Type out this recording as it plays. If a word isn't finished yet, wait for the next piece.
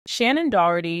Shannen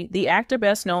Doherty, the actor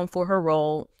best known for her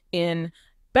role in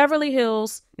Beverly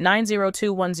Hills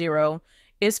 90210,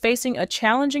 is facing a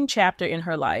challenging chapter in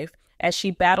her life as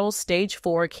she battles stage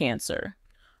 4 cancer.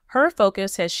 Her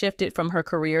focus has shifted from her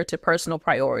career to personal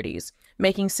priorities,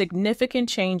 making significant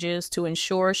changes to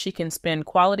ensure she can spend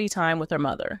quality time with her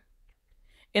mother.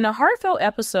 In a heartfelt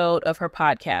episode of her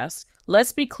podcast,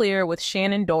 Let's Be Clear with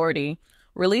Shannen Doherty,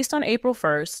 released on April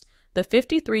 1st, the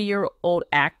 53-year-old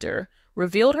actor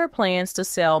revealed her plans to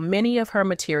sell many of her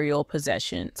material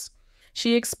possessions.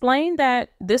 She explained that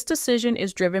this decision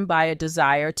is driven by a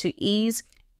desire to ease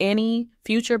any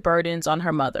future burdens on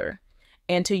her mother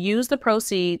and to use the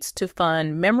proceeds to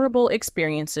fund memorable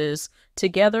experiences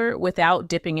together without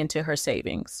dipping into her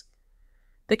savings.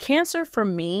 The cancer for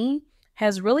me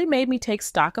has really made me take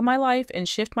stock of my life and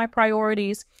shift my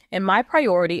priorities, and my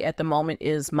priority at the moment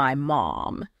is my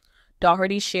mom,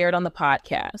 Doherty shared on the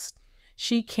podcast.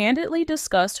 She candidly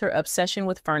discussed her obsession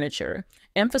with furniture,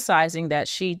 emphasizing that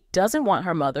she doesn't want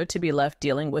her mother to be left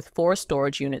dealing with 4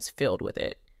 storage units filled with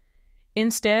it.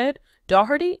 Instead,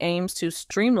 Doherty aims to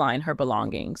streamline her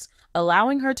belongings,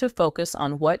 allowing her to focus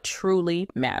on what truly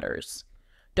matters.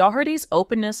 Doherty's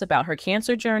openness about her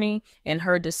cancer journey and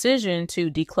her decision to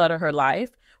declutter her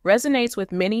life resonates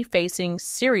with many facing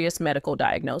serious medical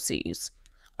diagnoses.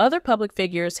 Other public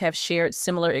figures have shared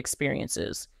similar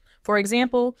experiences. For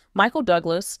example, Michael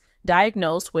Douglas,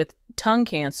 diagnosed with tongue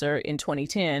cancer in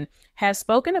 2010, has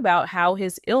spoken about how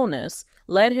his illness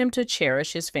led him to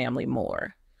cherish his family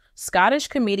more. Scottish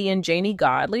comedian Janey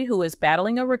Godley, who is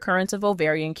battling a recurrence of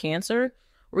ovarian cancer,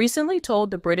 recently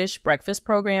told the British breakfast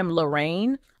program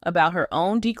Lorraine about her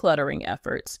own decluttering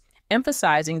efforts,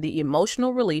 emphasizing the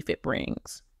emotional relief it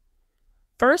brings.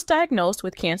 First diagnosed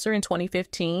with cancer in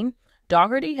 2015,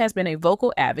 Doherty has been a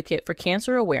vocal advocate for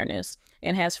cancer awareness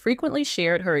and has frequently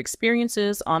shared her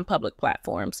experiences on public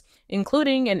platforms,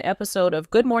 including an episode of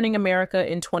Good Morning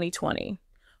America in 2020.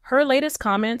 Her latest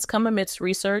comments come amidst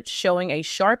research showing a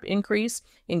sharp increase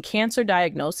in cancer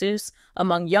diagnosis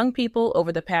among young people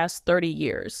over the past 30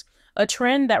 years, a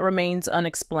trend that remains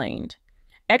unexplained.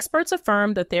 Experts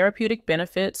affirm the therapeutic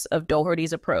benefits of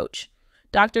Doherty's approach.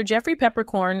 Dr. Jeffrey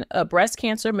Peppercorn, a breast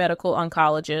cancer medical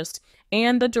oncologist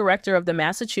and the director of the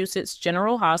Massachusetts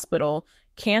General Hospital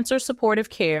Cancer Supportive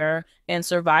Care and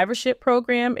Survivorship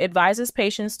Program, advises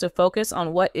patients to focus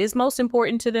on what is most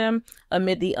important to them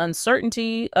amid the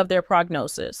uncertainty of their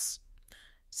prognosis.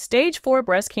 Stage 4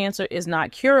 breast cancer is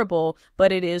not curable,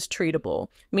 but it is treatable,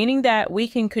 meaning that we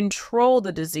can control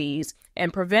the disease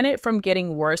and prevent it from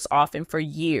getting worse, often for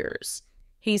years.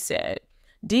 He said,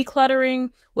 decluttering,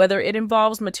 whether it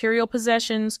involves material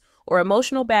possessions or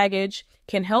emotional baggage,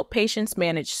 can help patients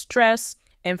manage stress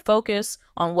and focus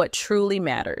on what truly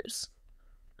matters.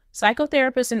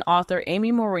 Psychotherapist and author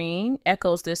Amy MOURN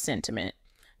echoes this sentiment,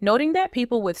 noting that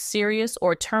people with serious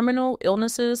or terminal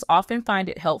illnesses often find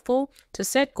it helpful to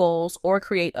set goals or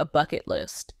create a bucket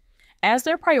list. As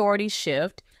their priorities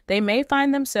shift, they may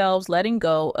find themselves letting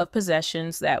go of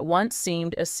possessions that once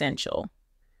seemed essential.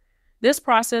 This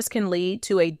process can lead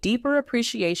to a deeper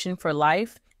appreciation for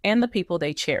life and the people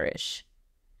they cherish.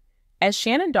 As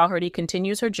Shannen Doherty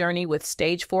continues her journey with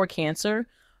stage 4 cancer,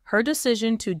 her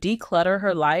decision to declutter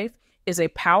her life is a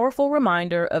powerful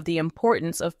reminder of the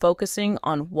importance of focusing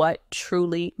on what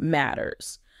truly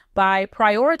matters. By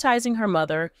prioritizing her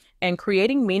mother and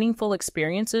creating meaningful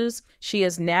experiences, she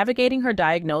is navigating her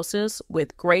diagnosis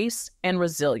with grace and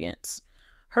resilience.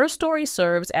 Her story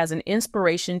serves as an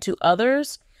inspiration to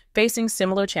others facing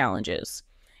similar challenges,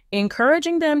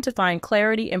 encouraging them to find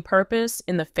clarity and purpose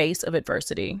in the face of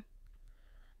adversity.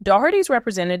 Doherty's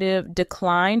representative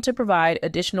declined to provide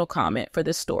additional comment for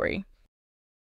this story.